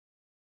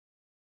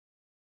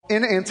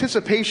in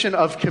anticipation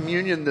of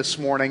communion this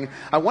morning,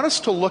 I want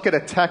us to look at a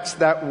text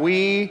that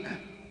we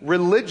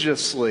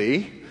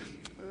religiously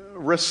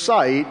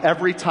recite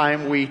every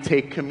time we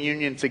take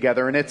communion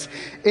together. And it's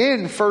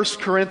in 1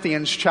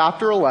 Corinthians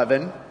chapter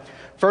 11.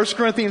 1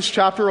 Corinthians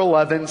chapter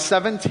 11,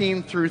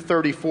 17 through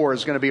 34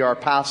 is going to be our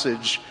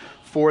passage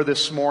for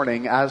this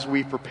morning as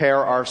we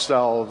prepare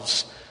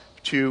ourselves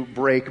to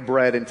break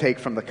bread and take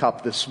from the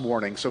cup this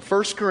morning. So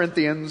 1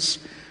 Corinthians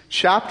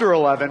chapter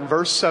 11,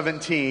 verse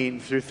 17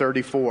 through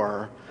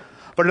 34.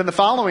 But in the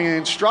following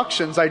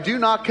instructions, I do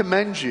not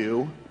commend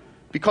you,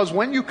 because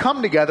when you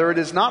come together, it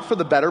is not for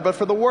the better, but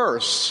for the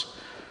worse.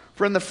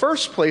 For in the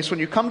first place, when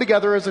you come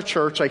together as a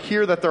church, I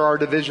hear that there are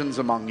divisions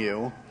among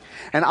you.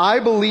 And I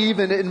believe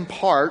in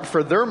part,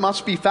 for there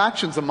must be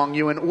factions among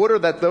you, in order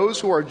that those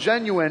who are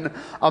genuine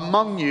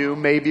among you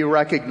may be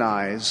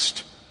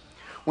recognized.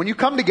 When you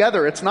come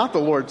together, it's not the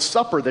Lord's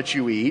Supper that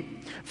you eat,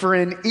 for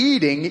in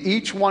eating,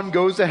 each one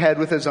goes ahead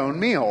with his own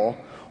meal.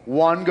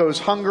 One goes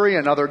hungry,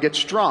 another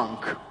gets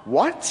drunk.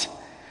 What?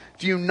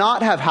 Do you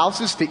not have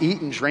houses to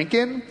eat and drink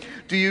in?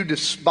 Do you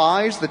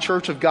despise the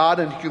church of God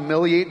and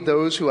humiliate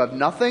those who have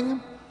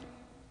nothing?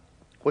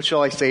 What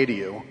shall I say to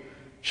you?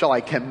 Shall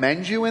I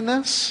commend you in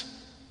this?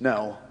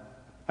 No,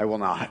 I will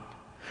not.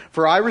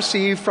 For I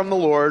received from the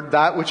Lord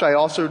that which I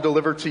also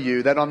delivered to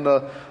you, that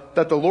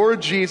the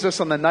Lord Jesus,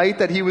 on the night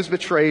that he was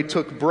betrayed,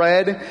 took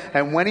bread,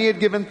 and when he had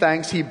given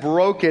thanks, he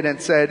broke it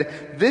and said,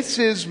 "This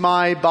is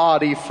my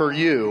body for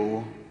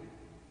you.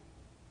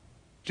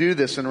 Do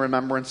this in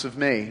remembrance of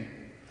me."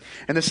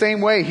 In the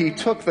same way, he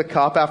took the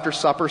cup after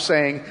supper,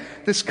 saying,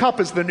 "This cup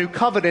is the new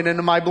covenant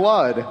in my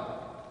blood.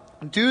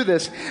 Do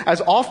this as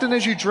often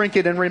as you drink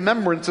it in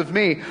remembrance of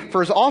me.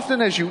 For as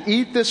often as you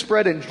eat this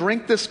bread and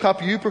drink this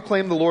cup, you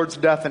proclaim the Lord's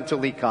death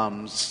until he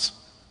comes.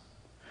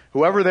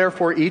 Whoever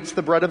therefore eats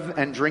the bread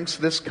and drinks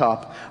this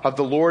cup of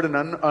the Lord in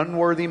an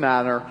unworthy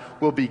manner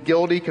will be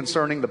guilty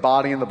concerning the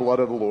body and the blood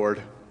of the Lord.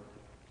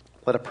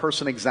 Let a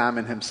person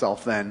examine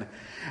himself then,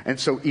 and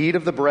so eat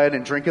of the bread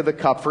and drink of the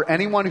cup. For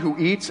anyone who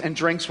eats and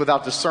drinks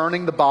without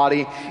discerning the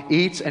body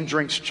eats and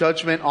drinks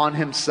judgment on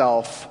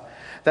himself.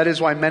 That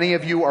is why many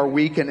of you are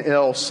weak and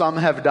ill. Some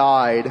have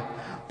died.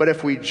 But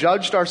if we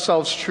judged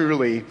ourselves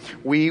truly,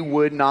 we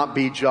would not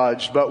be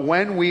judged. But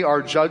when we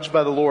are judged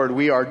by the Lord,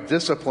 we are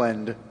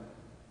disciplined,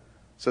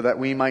 so that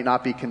we might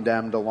not be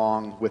condemned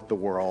along with the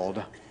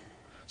world.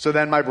 So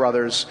then, my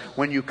brothers,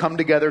 when you come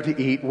together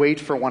to eat, wait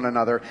for one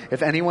another.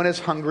 If anyone is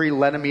hungry,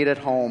 let him eat at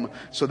home,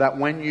 so that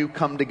when you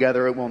come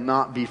together, it will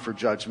not be for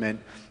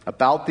judgment.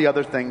 About the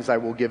other things, I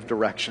will give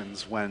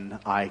directions when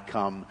I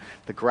come.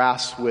 The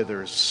grass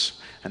withers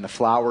and the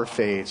flower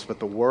fades, but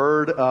the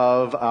word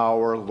of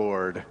our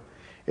Lord,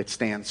 it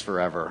stands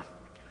forever.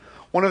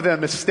 One of the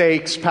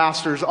mistakes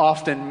pastors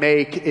often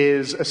make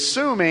is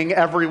assuming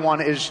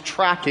everyone is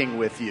tracking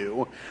with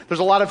you. There's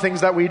a lot of things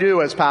that we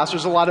do as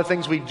pastors, a lot of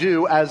things we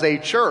do as a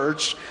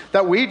church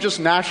that we just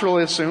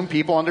naturally assume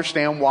people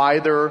understand why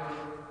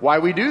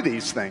we do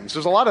these things.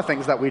 There's a lot of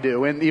things that we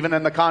do, and even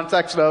in the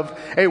context of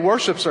a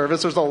worship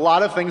service, there's a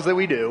lot of things that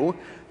we do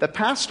that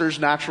pastors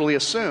naturally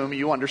assume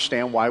you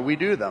understand why we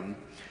do them.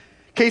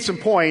 Case in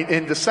point,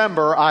 in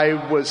December, I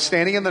was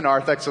standing in the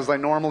narthex, as I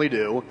normally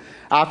do,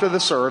 after the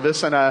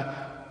service, and a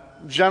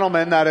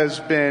gentleman that has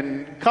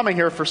been coming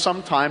here for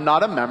some time,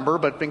 not a member,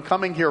 but been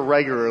coming here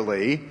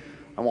regularly,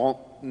 I won't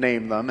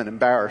name them and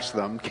embarrass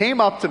them,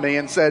 came up to me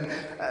and said,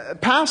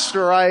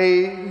 "Pastor,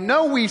 I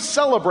know we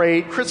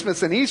celebrate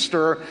Christmas and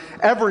Easter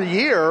every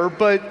year,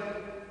 but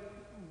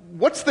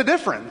what's the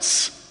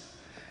difference?"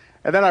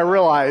 And then I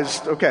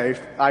realized, okay,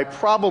 I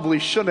probably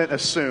shouldn't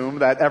assume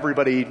that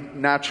everybody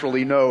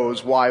naturally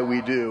knows why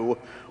we do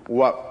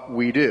what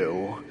we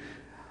do.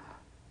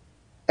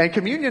 And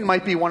communion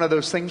might be one of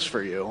those things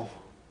for you.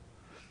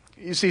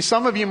 You see,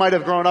 some of you might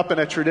have grown up in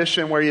a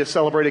tradition where you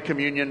celebrated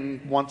communion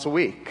once a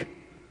week.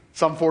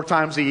 Some 4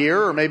 times a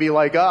year, or maybe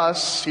like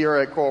us here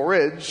at Coral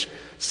Ridge,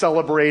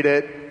 celebrate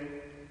it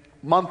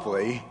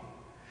monthly.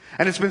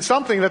 And it's been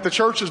something that the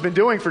church has been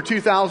doing for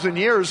 2,000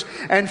 years.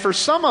 And for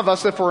some of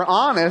us, if we're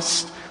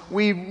honest,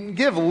 we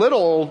give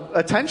little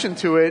attention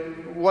to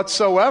it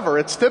whatsoever.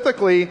 It's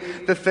typically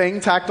the thing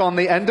tacked on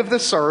the end of the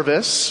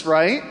service,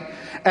 right?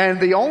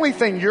 And the only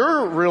thing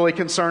you're really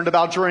concerned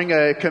about during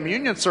a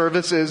communion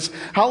service is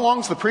how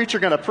long's the preacher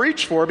going to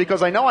preach for?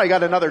 Because I know I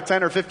got another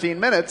 10 or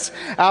 15 minutes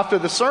after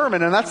the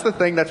sermon, and that's the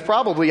thing that's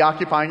probably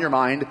occupying your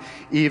mind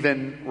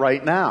even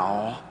right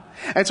now.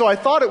 And so I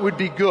thought it would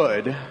be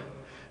good,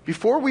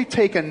 before we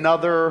take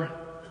another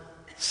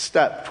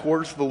step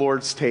towards the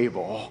Lord's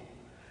table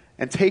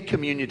and take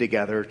communion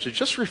together, to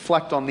just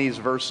reflect on these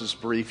verses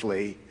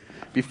briefly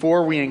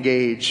before we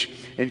engage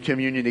in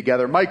communion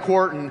together. Mike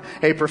Horton,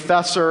 a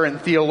professor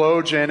and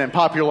theologian and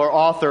popular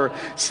author,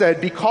 said,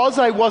 "Because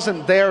I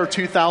wasn't there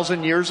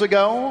 2,000 years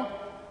ago,"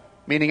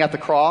 meaning at the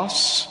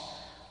cross,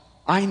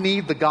 "I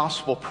need the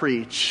gospel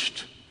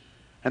preached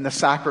and the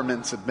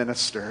sacraments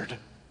administered,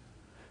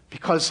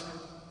 because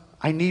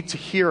I need to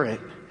hear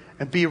it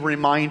and be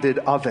reminded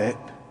of it,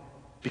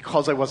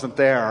 because I wasn't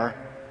there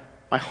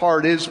My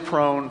heart is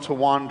prone to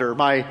wander.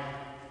 My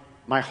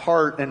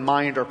heart and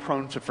mind are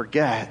prone to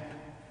forget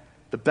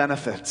the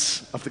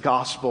benefits of the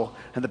gospel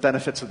and the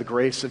benefits of the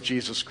grace of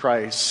Jesus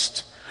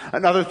Christ.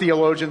 Another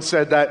theologian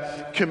said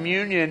that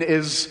communion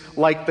is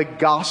like the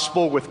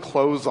gospel with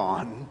clothes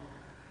on.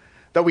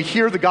 That we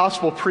hear the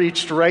gospel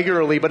preached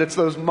regularly, but it's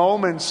those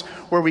moments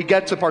where we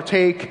get to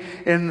partake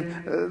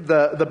in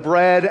the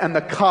bread and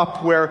the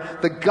cup where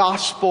the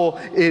gospel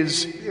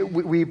is,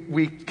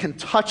 we can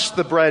touch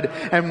the bread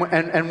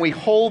and we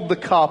hold the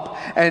cup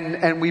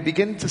and we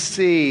begin to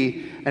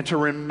see and to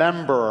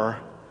remember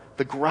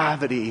the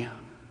gravity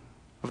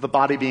of the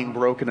body being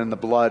broken and the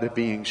blood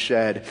being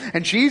shed.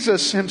 And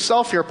Jesus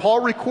himself here,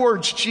 Paul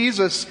records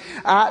Jesus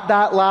at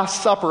that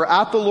Last Supper,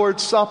 at the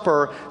Lord's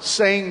Supper,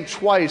 saying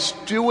twice,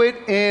 do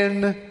it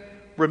in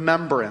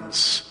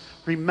remembrance.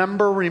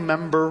 Remember,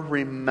 remember,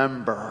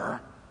 remember.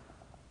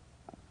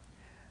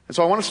 And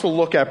so I want us to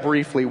look at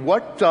briefly,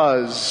 what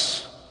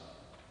does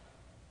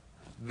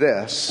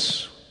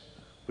this,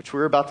 which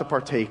we're about to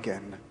partake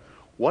in,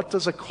 what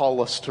does it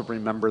call us to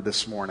remember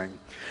this morning?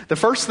 The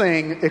first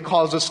thing it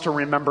calls us to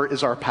remember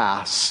is our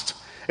past.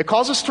 It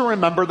calls us to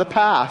remember the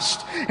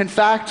past. In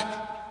fact,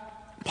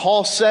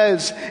 Paul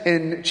says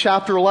in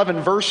chapter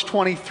 11, verse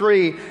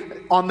 23,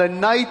 on the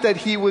night that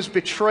he was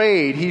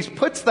betrayed, he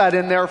puts that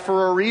in there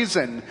for a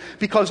reason.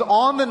 Because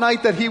on the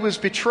night that he was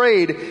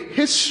betrayed,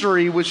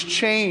 history was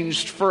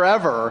changed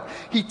forever.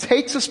 He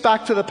takes us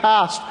back to the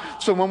past.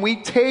 So when we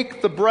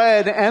take the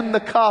bread and the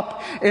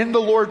cup in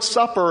the Lord's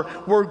Supper,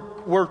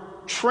 we're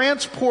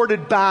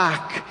transported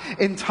back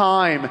in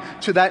time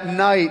to that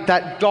night,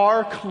 that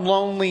dark,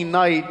 lonely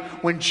night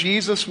when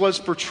Jesus was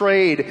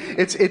betrayed.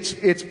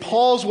 It's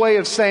Paul's way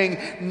of saying,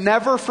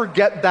 never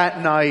forget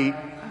that night.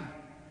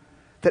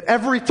 That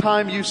every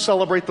time you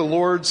celebrate the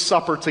Lord's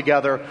Supper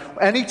together,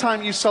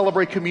 anytime you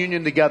celebrate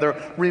communion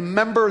together,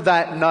 remember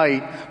that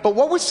night. But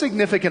what was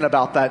significant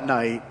about that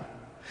night?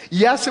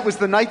 Yes, it was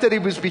the night that he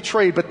was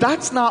betrayed, but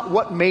that's not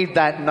what made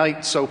that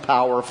night so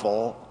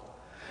powerful.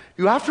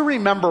 You have to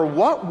remember,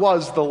 what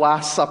was the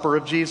Last Supper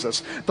of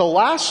Jesus? The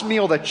last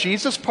meal that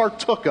Jesus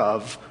partook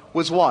of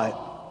was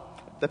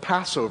what? The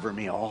Passover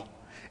meal.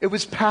 It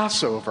was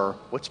Passover.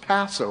 What's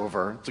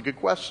Passover? It's a good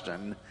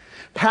question.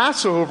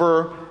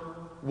 Passover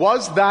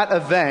was that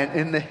event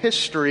in the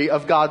history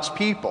of God's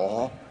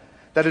people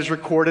that is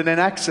recorded in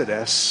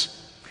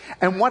Exodus.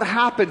 And what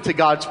happened to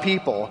God's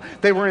people?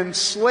 They were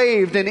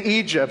enslaved in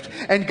Egypt,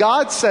 and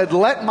God said,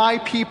 let my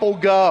people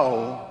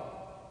go.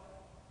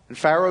 And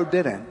Pharaoh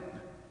didn't.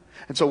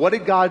 And so what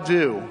did God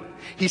do?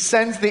 He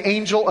sends the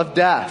angel of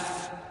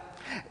death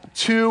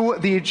to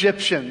the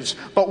Egyptians.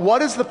 But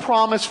what is the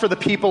promise for the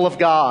people of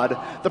God?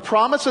 The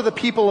promise of the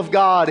people of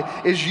God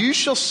is, you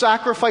shall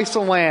sacrifice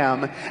a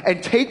lamb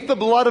and take the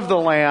blood of the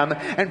lamb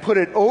and put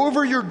it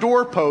over your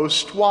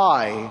doorpost.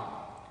 Why?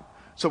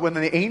 So when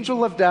the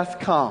angel of death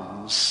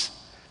comes,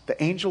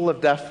 the angel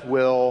of death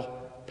will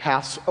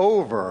pass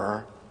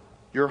over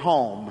your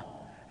home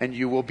and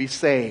you will be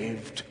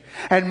saved.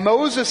 And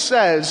Moses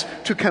says,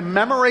 to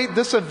commemorate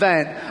this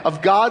event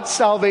of God's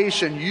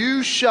salvation,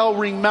 you shall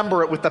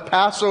remember it with the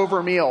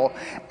Passover meal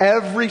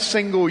every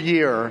single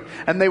year.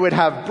 And they would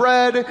have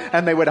bread,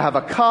 and they would have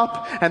a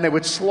cup, and they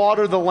would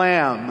slaughter the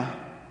lamb.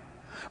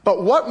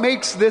 But what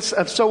makes this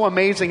so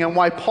amazing, and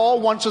why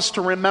Paul wants us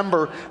to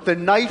remember the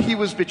night he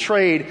was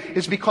betrayed,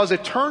 is because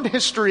it turned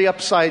history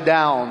upside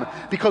down.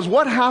 Because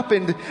what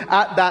happened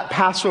at that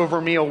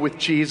Passover meal with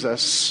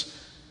Jesus?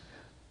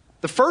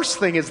 The first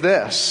thing is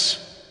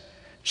this.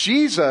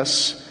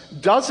 Jesus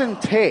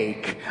doesn't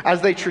take,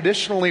 as they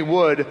traditionally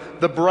would,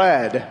 the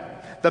bread,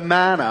 the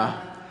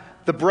manna,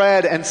 the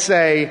bread, and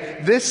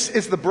say, this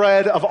is the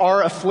bread of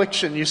our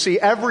affliction. You see,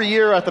 every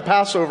year at the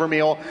Passover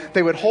meal,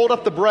 they would hold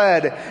up the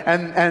bread,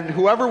 and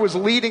whoever was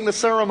leading the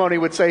ceremony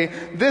would say,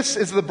 this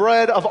is the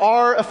bread of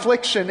our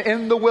affliction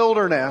in the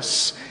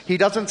wilderness. He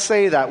doesn't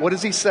say that. What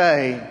does he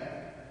say?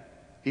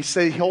 He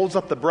holds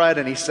up the bread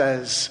and he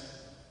says,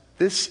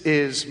 this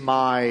is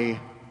my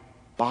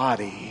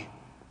body,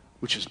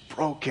 which is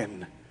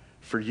broken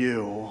for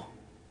you.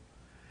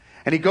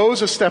 And he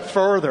goes a step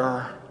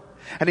further,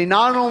 and he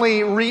not only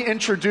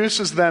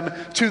reintroduces them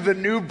to the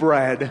new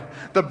bread,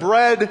 the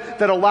bread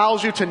that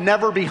allows you to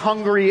never be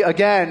hungry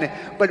again,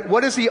 but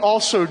what does he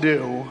also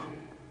do?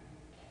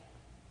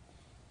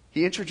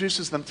 He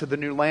introduces them to the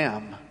new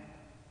lamb.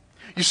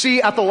 You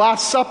see, at the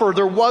Last Supper,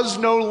 there was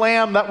no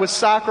lamb that was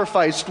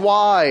sacrificed.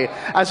 Why?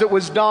 As it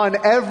was done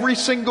every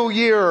single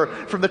year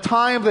from the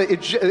time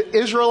the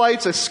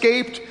Israelites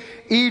escaped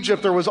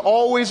Egypt, there was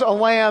always a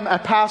lamb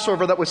at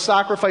Passover that was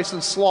sacrificed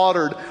and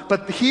slaughtered.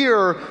 But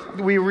here,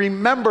 we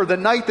remember the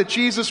night that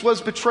Jesus was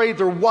betrayed,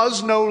 there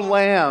was no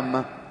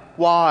lamb.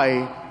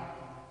 Why?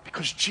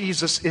 Because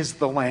Jesus is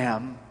the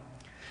Lamb.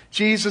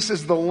 Jesus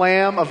is the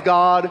Lamb of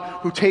God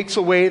who takes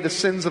away the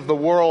sins of the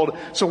world.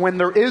 So when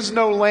there is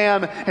no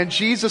lamb and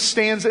Jesus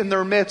stands in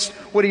their midst,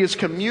 what he is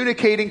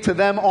communicating to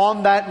them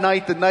on that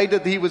night, the night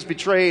that he was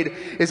betrayed,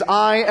 is,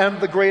 I am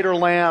the greater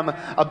lamb,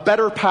 a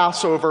better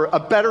Passover, a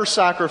better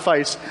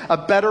sacrifice, a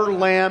better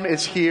lamb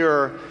is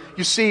here. You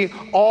You see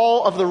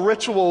all of the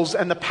rituals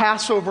and the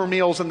Passover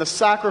meals and the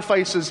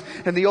sacrifices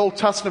in the Old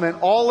Testament,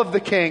 all of the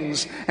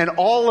kings and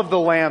all of the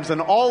lambs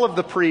and all of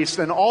the priests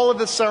and all of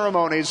the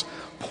ceremonies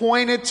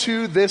pointed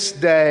to this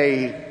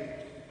day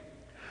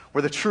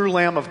where the true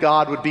Lamb of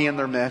God would be in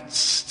their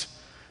midst,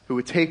 who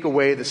would take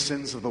away the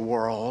sins of the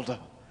world.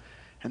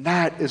 And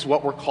that is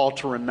what we're called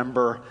to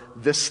remember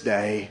this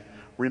day.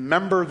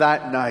 Remember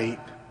that night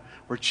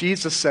where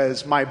Jesus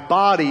says, "My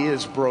body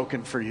is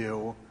broken for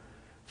you,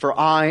 for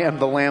I am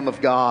the Lamb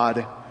of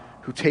God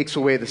who takes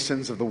away the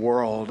sins of the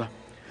world."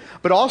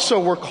 But also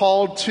we're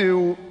called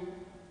to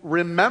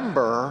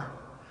remember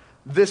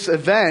this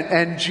event,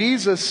 and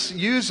Jesus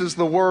uses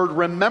the word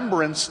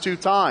remembrance 2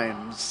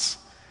 times.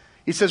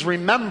 He says,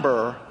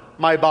 "Remember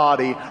my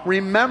body,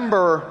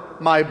 remember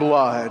my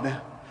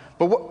blood."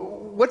 But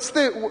what's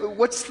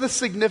the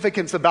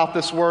significance about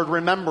this word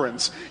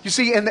remembrance? You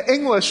see, in the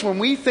English, when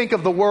we think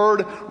of the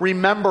word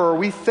remember,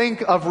 we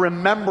think of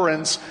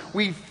remembrance,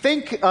 we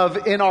think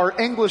of, in our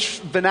English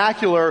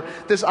vernacular,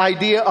 this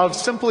idea of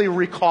simply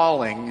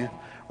recalling,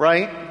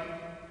 right?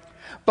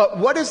 But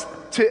what is,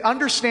 to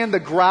understand the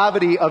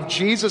gravity of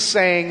Jesus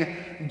saying,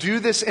 "Do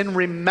this in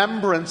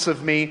remembrance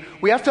of me,"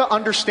 we have to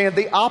understand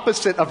the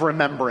opposite of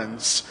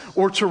remembrance,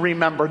 or to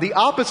remember. The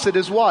opposite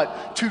is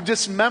what? To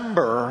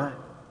dismember.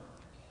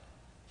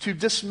 To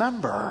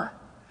dismember.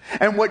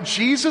 And what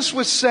Jesus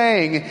was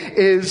saying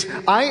is,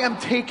 I am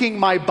taking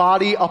my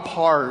body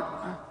apart.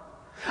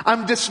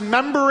 I'm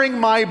dismembering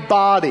my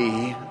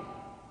body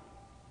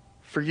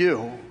for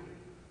you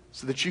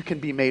so that you can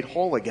be made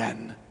whole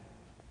again.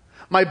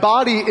 My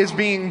body is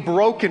being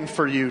broken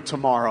for you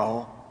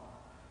tomorrow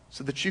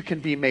so that you can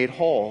be made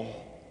whole.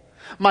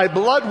 My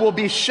blood will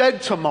be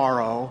shed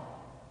tomorrow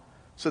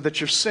so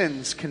that your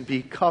sins can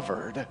be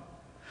covered.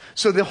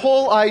 So the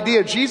whole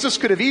idea, Jesus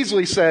could have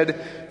easily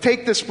said,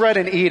 "Take this bread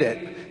and eat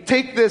it.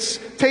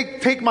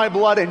 Take my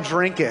blood and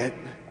drink it."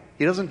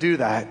 He doesn't do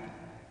that.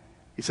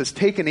 He says,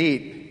 "Take and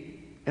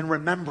eat in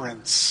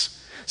remembrance."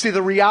 See,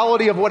 the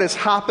reality of what is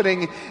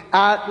happening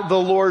at the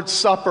Lord's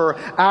Supper,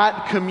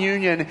 at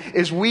communion,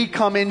 is we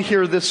come in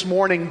here this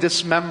morning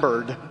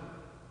dismembered,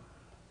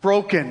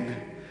 broken,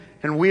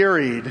 and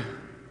wearied.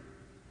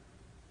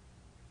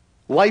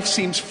 Life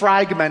seems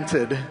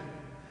fragmented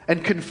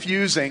and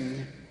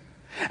confusing.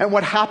 And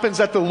what happens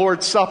at the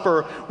Lord's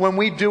Supper, when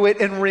we do it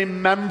in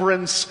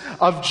remembrance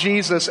of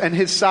Jesus and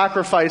his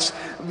sacrifice,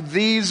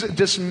 this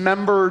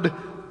dismembered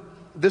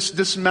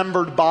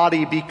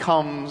body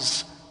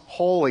becomes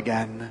whole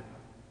again.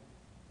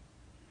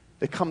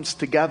 It comes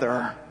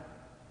together.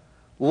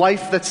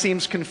 Life that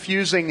seems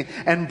confusing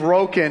and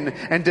broken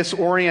and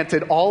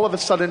disoriented all of a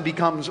sudden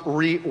becomes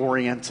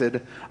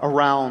reoriented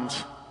around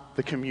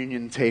the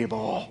communion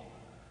table,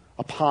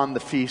 upon the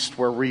feast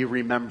where we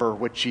remember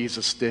what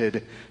Jesus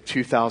did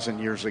 2,000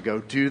 years ago.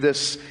 "Do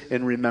this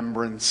in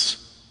remembrance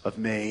of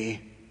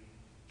me."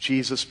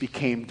 Jesus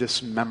became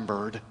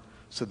dismembered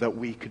so that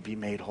we could be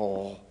made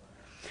whole.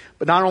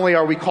 But not only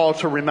are we called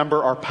to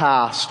remember our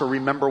past or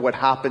remember what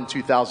happened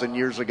 2,000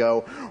 years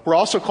ago, we're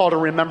also called to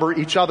remember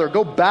each other.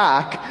 Go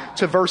back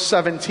to verse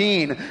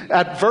 17.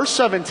 At verse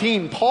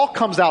 17, Paul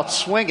comes out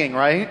swinging,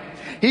 right?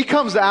 He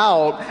comes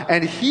out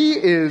and he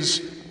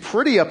is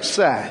pretty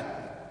upset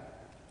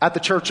at the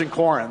church in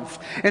Corinth.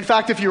 In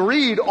fact, if you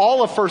read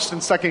all of 1st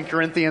and 2nd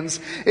Corinthians,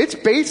 it's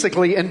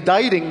basically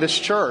indicting this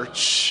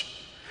church.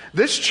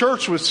 This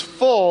church was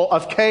full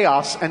of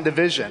chaos and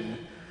division.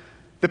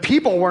 The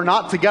people were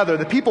not together.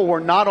 The people were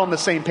not on the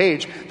same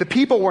page. The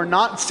people were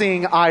not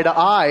seeing eye to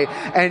eye.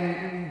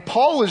 And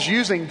Paul is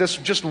using this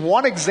just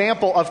one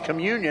example of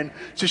communion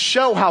to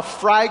show how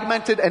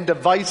fragmented and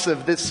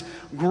divisive this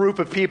group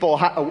of people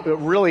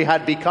really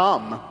had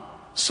become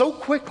so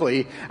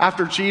quickly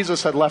after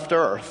Jesus had left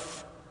earth.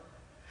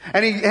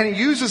 And he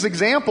uses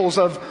examples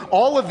of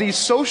all of these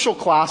social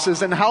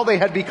classes and how they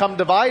had become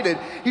divided.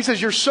 He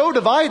says, you're so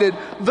divided,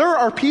 there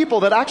are people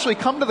that actually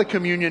come to the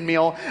communion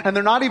meal and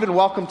they're not even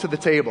welcome to the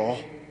table.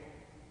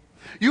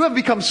 You have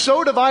become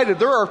so divided,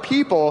 there are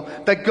people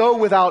that go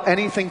without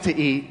anything to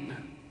eat.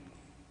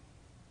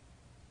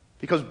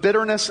 Because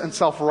bitterness and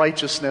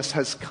self-righteousness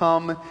has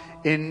come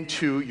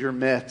into your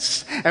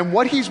midst. And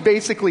what he's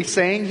basically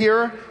saying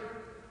here,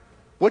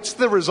 what's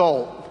the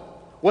result?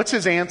 What's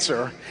his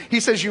answer? He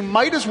says, you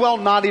might as well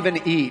not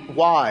even eat.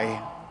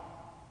 Why?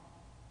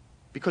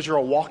 Because you're a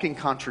walking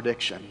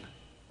contradiction.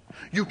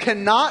 You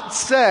cannot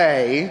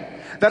say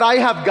that I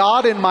have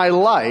God in my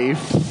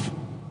life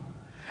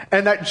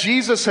and that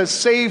Jesus has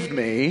saved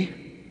me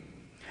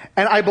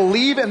and I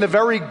believe in the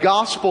very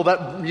gospel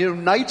that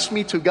unites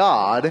me to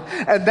God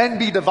and then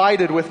be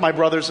divided with my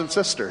brothers and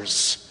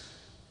sisters.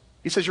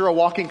 He says, you're a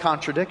walking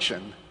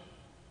contradiction.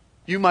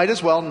 You might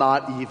as well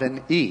not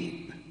even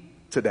eat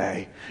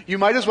today. You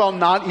might as well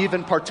not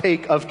even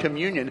partake of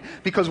communion,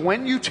 because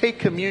when you take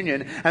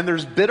communion and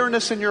there's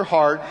bitterness in your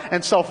heart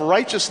and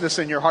self-righteousness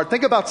in your heart,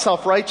 think about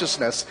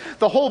self-righteousness.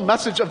 The whole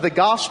message of the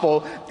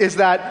gospel is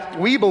that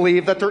we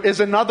believe that there is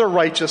another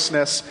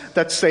righteousness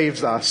that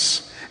saves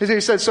us. He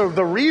says, so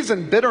the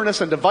reason bitterness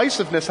and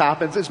divisiveness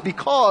happens is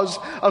because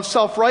of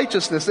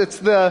self-righteousness. It's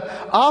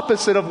the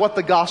opposite of what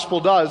the gospel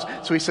does.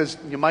 So he says,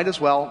 you might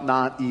as well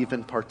not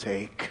even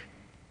partake.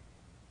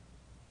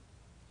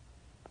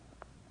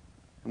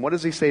 And what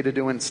does he say to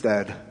do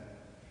instead?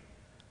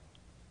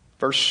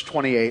 Verse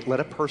 28, let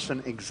a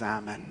person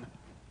examine.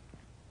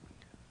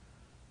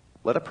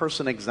 Let a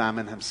person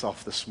examine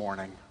himself this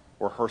morning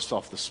or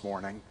herself this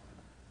morning.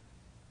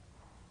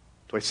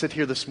 Do I sit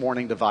here this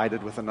morning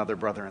divided with another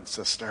brother and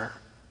sister?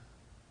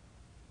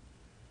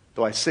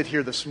 Do I sit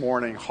here this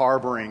morning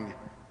harboring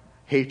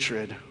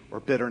hatred or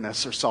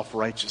bitterness or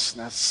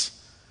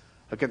self-righteousness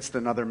against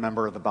another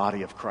member of the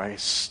body of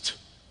Christ?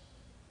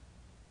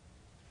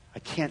 I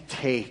can't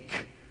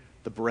take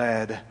the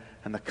bread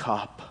and the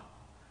cup,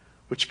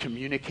 which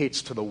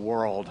communicates to the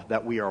world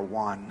that we are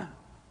one,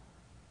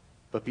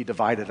 but be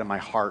divided in my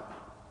heart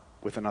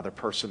with another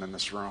person in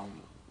this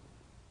room.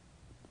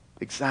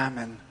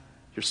 Examine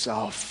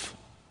yourself.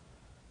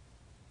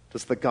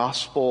 Does the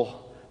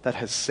gospel that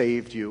has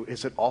saved you,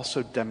 is it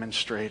also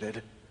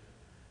demonstrated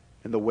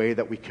in the way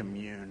that we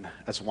commune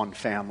as one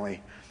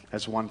family,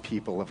 as one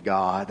people of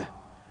God?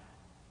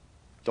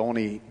 Don't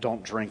eat,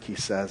 don't drink, he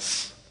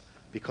says,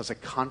 because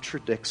it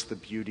contradicts the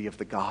beauty of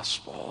the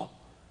gospel.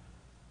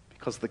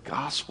 Because the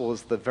gospel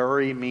is the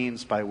very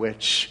means by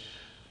which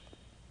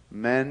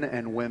men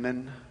and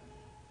women,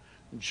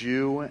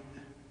 Jew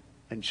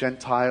and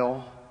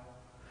Gentile,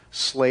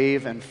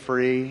 slave and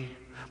free,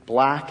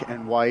 black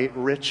and white,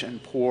 rich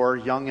and poor,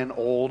 young and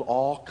old,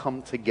 all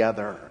come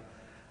together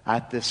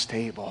at this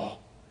table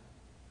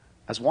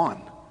as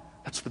one.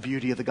 That's the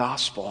beauty of the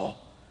gospel.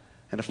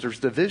 And if there's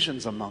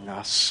divisions among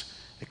us,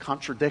 it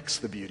contradicts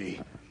the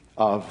beauty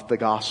of the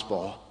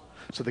gospel.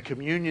 So the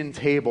communion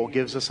table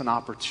gives us an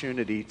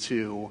opportunity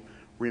to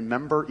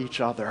remember each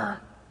other,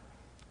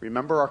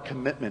 remember our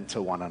commitment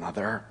to one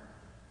another.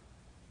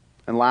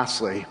 And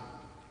lastly,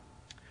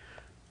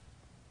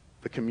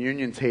 the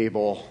communion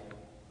table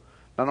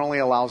not only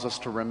allows us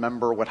to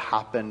remember what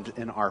happened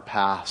in our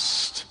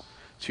past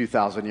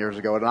 2,000 years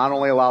ago, it not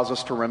only allows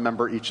us to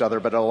remember each other,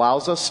 but it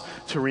allows us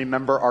to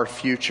remember our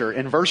future.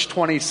 In verse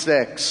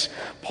 26,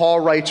 Paul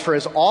writes, "For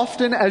as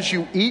often as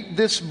you eat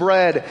this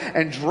bread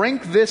and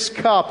drink this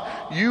cup,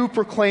 you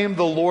proclaim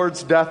the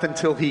Lord's death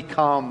until he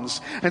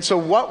comes." And so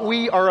what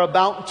we are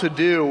about to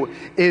do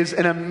is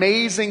an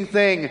amazing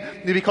thing,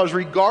 because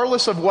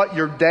regardless of what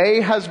your day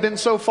has been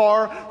so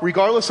far,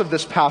 regardless of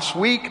this past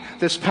week,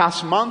 this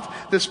past month,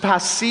 this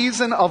past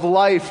season of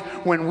life,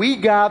 when we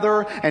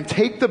gather and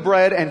take the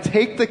bread and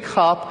take the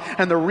cup,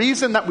 and the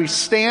reason that we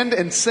stand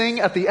and sing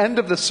at the end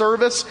of the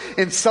service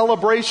in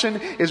celebration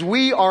is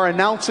we are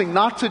announcing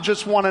not to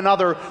just one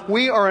another,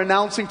 we are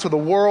announcing to the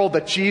world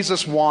that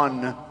Jesus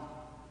won.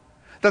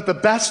 That the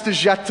best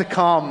is yet to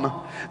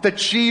come. That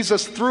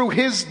Jesus, through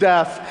his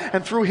death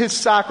and through his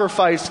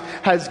sacrifice,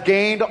 has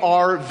gained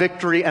our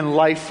victory and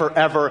life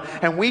forever.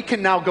 And we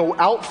can now go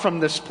out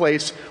from this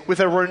place with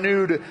a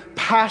renewed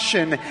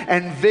passion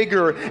and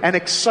vigor and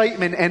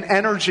excitement and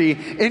energy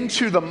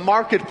into the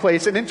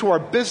marketplace and into our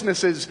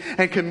businesses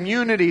and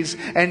communities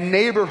and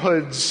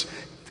neighborhoods,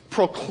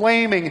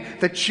 proclaiming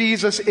that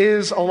Jesus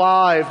is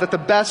alive, that the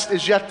best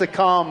is yet to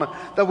come,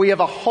 that we have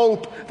a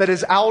hope that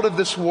is out of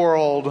this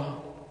world.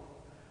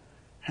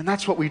 And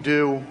that's what we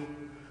do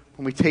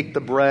when we take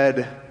the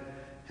bread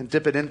and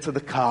dip it into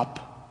the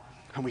cup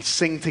and we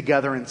sing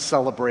together in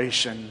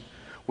celebration.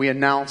 We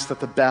announce that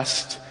the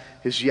best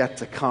is yet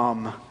to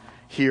come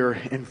here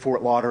in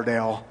Fort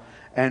Lauderdale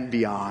and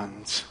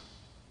beyond.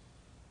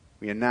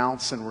 We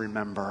announce and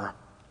remember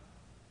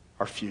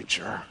our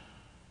future,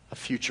 a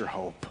future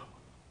hope.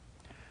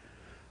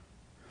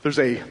 There's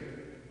a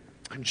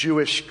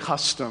Jewish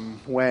custom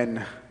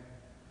when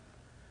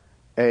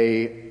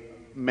a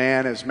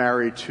man is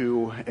married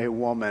to a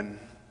woman,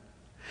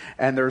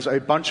 and there's a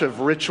bunch of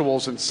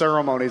rituals and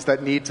ceremonies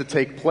that need to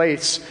take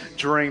place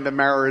during the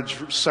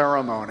marriage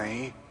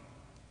ceremony.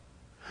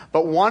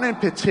 But one in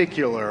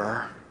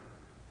particular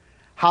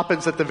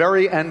happens at the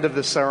very end of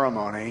the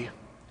ceremony,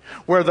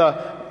 where the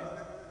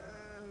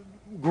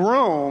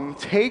groom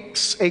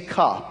takes a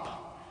cup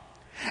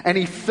and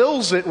he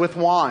fills it with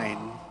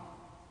wine,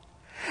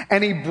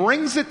 and he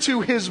brings it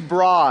to his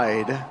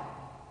bride,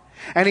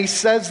 and he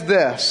says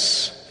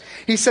this.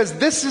 He says,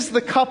 "This is the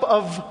cup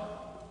of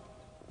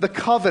the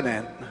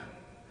covenant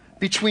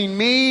between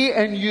me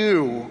and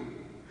you.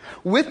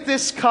 With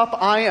this cup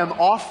I am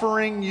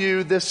offering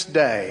you this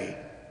day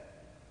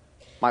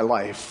my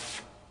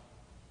life."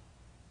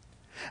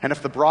 And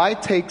if the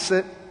bride takes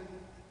it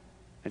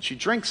and she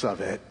drinks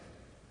of it,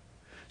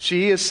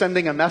 she is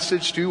sending a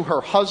message to her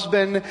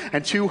husband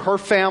and to her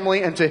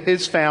family and to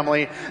his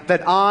family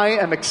that I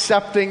am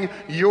accepting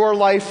your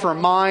life for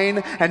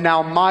mine, and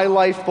now my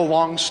life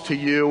belongs to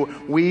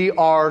you. We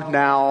are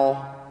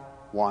now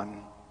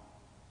one.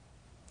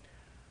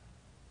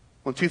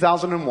 Well, in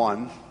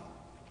 2001,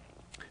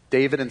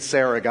 David and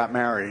Sarah got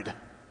married.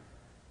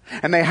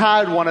 And they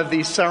had one of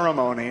these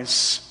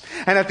ceremonies.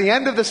 And at the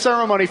end of the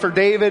ceremony for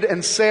David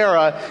and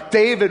Sarah,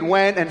 David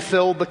went and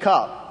filled the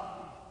cup.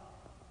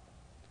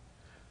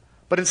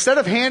 But instead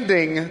of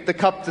handing the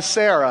cup to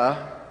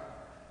Sarah,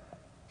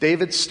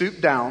 David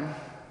stooped down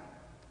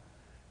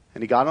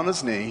and he got on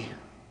his knee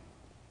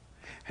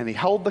and he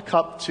held the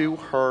cup to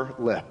her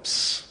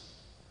lips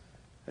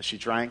as she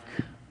drank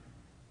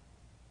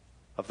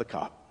of the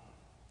cup.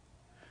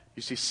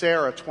 You see,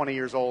 Sarah, 20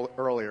 years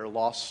earlier,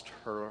 lost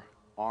her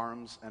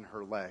arms and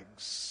her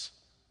legs.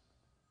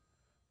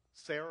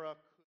 Sarah,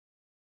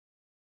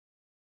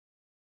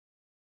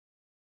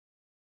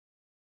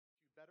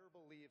 you better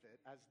believe it,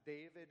 as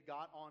David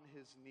got on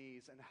his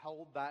knees and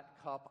held that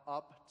cup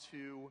up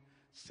to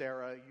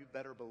Sarah, you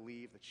better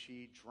believe that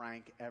she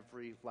drank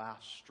every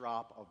last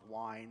drop of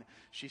wine.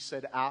 She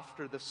said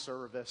after the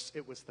service,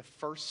 it was the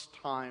first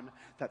time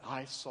that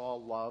I saw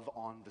love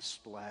on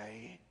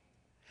display.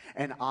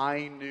 And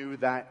I knew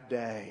that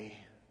day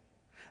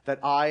that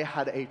I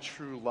had a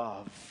true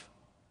love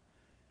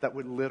that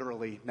would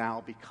literally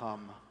now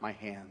become my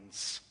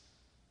hands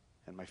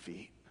and my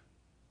feet.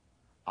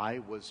 I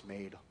was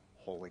made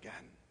whole again.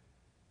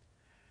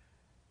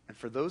 And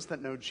for those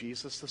that know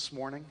Jesus this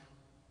morning,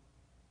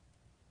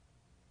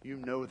 you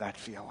know that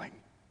feeling.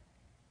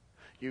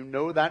 You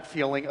know that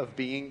feeling of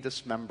being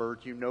dismembered.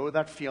 You know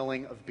that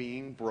feeling of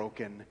being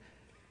broken.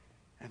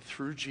 And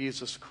through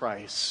Jesus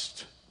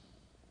Christ,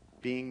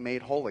 being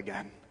made whole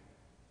again.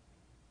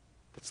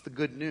 That's the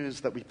good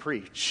news that we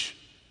preach.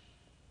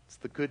 It's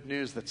the good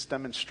news that's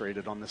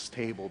demonstrated on this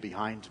table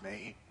behind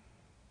me.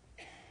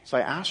 So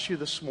I ask you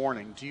this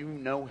morning, do you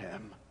know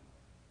him?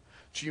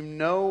 Do you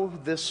know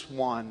this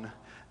one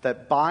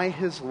that by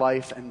his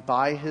life and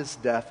by his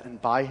death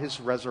and by his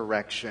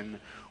resurrection,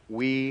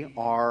 we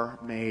are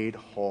made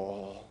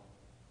whole?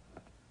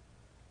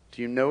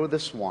 Do you know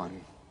this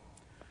one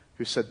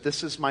who said,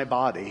 "This is my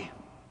body,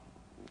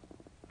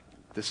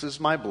 this is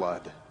my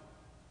blood,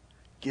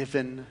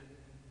 given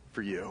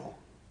for you.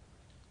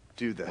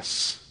 Do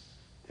this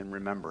in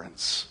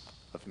remembrance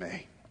of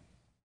me"?